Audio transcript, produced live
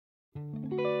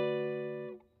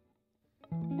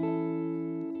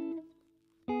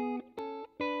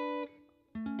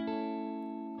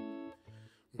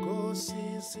For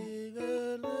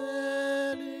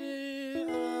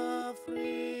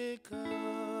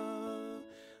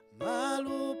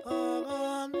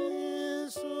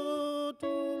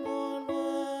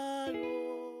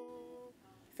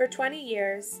 20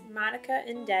 years, Monica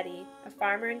Ndeti, a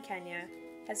farmer in Kenya,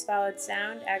 has followed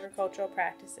sound agricultural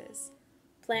practices,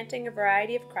 planting a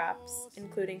variety of crops,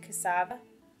 including cassava,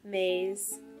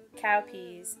 maize,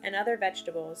 cowpeas, and other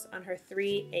vegetables on her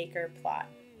 3-acre plot.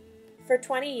 For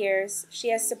 20 years, she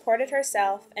has supported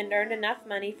herself and earned enough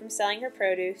money from selling her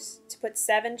produce to put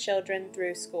 7 children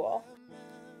through school.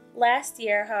 Last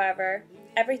year, however,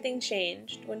 everything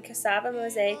changed when cassava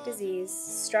mosaic disease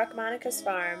struck Monica's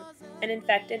farm and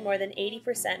infected more than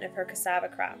 80% of her cassava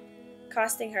crop,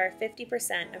 costing her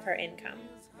 50% of her income.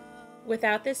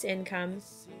 Without this income,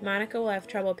 Monica will have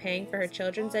trouble paying for her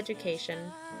children's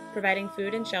education, providing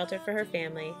food and shelter for her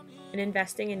family, and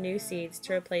investing in new seeds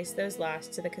to replace those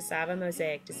lost to the cassava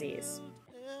mosaic disease.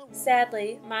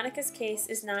 Sadly, Monica's case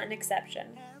is not an exception.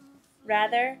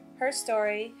 Rather, her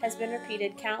story has been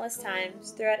repeated countless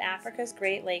times throughout Africa's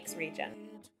Great Lakes region.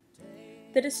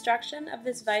 The destruction of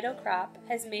this vital crop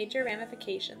has major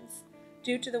ramifications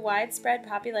due to the widespread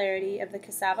popularity of the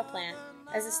cassava plant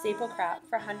as a staple crop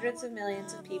for hundreds of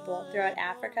millions of people throughout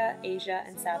Africa, Asia,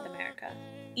 and South America.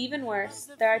 Even worse,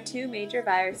 there are 2 major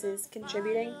viruses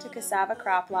contributing to cassava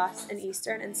crop loss in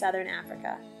Eastern and Southern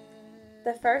Africa.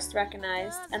 The first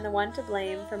recognized, and the one to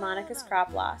blame for Monica's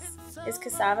crop loss, is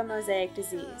cassava mosaic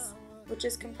disease, which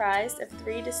is comprised of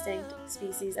 3 distinct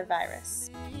species of virus.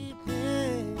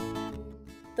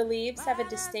 The leaves have a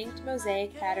distinct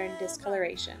mosaic pattern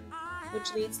discoloration,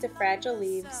 which leads to fragile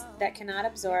leaves that cannot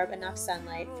absorb enough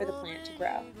sunlight for the plant to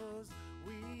grow.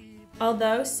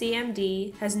 Although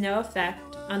CMD has no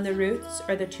effect on the roots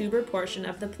or the tuber portion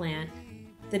of the plant,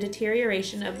 the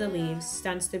deterioration of the leaves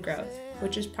stunts the growth,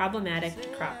 which is problematic to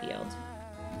crop yield.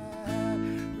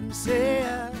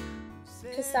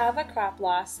 Cassava crop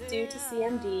loss due to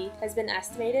CMD has been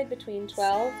estimated between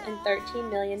 12 and 13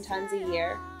 million tons a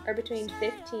year, or between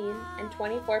 15 and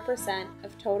 24%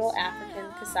 of total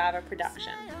African cassava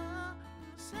production.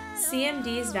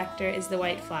 CMD's vector is the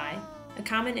white fly, a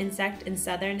common insect in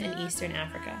southern and eastern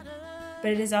Africa,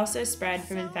 but it is also spread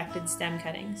from infected stem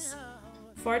cuttings.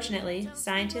 Fortunately,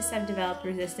 scientists have developed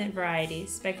resistant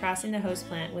varieties by crossing the host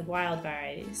plant with wild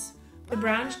varieties. The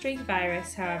brown streak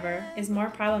virus, however, is more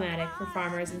problematic for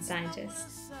farmers and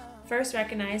scientists. First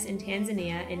recognized in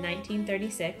Tanzania in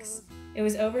 1936, it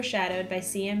was overshadowed by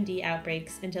CMD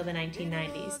outbreaks until the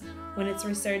 1990s, when its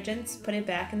resurgence put it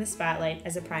back in the spotlight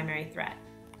as a primary threat.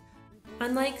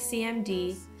 Unlike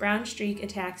CMD, brown streak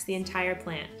attacks the entire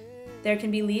plant. There can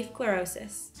be leaf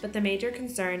chlorosis, but the major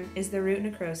concern is the root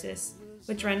necrosis,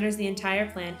 which renders the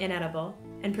entire plant inedible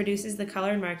and produces the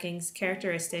colored markings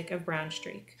characteristic of brown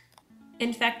streak.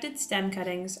 Infected stem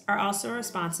cuttings are also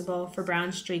responsible for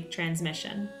brown streak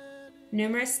transmission.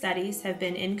 Numerous studies have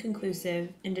been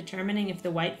inconclusive in determining if the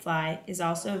white fly is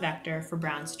also a vector for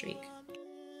brown streak.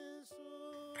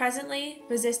 Presently,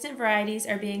 resistant varieties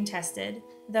are being tested,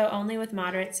 though only with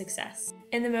moderate success.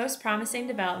 In the most promising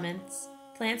developments,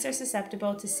 plants are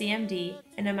susceptible to CMD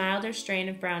and a milder strain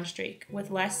of brown streak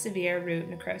with less severe root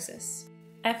necrosis.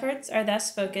 Efforts are thus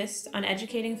focused on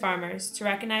educating farmers to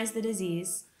recognize the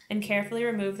disease and carefully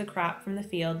remove the crop from the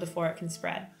field before it can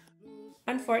spread.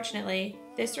 Unfortunately,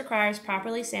 this requires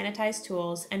properly sanitized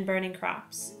tools and burning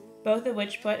crops, both of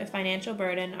which put a financial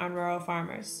burden on rural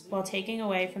farmers, while taking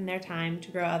away from their time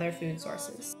to grow other food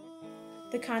sources.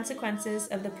 The consequences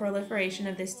of the proliferation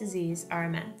of this disease are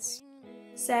immense.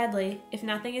 Sadly, if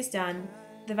nothing is done,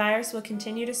 the virus will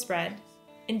continue to spread,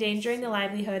 endangering the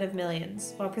livelihood of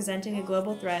millions while presenting a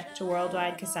global threat to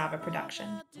worldwide cassava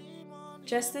production.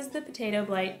 Just as the potato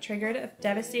blight triggered a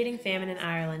devastating famine in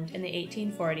Ireland in the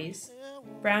 1840s,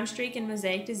 brown streak and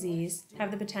mosaic disease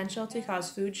have the potential to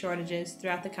cause food shortages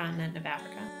throughout the continent of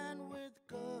Africa.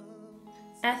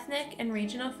 Ethnic and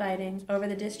regional fighting over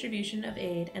the distribution of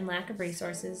aid and lack of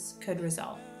resources could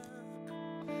result.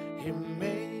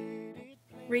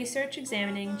 Research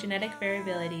examining genetic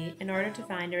variability in order to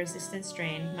find a resistant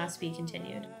strain must be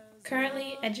continued.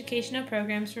 Currently, educational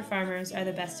programs for farmers are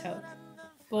the best hope,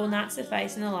 but will not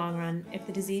suffice in the long run if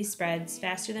the disease spreads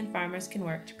faster than farmers can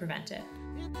work to prevent it.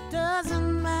 It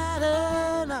doesn't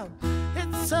matter now,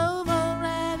 it's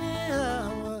already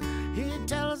over. He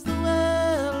tells the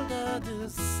world to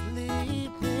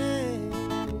sleep in.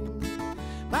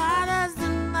 But as the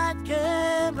night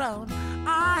came round,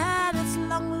 I heard its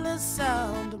lonely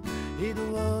sound. It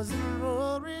was a roar.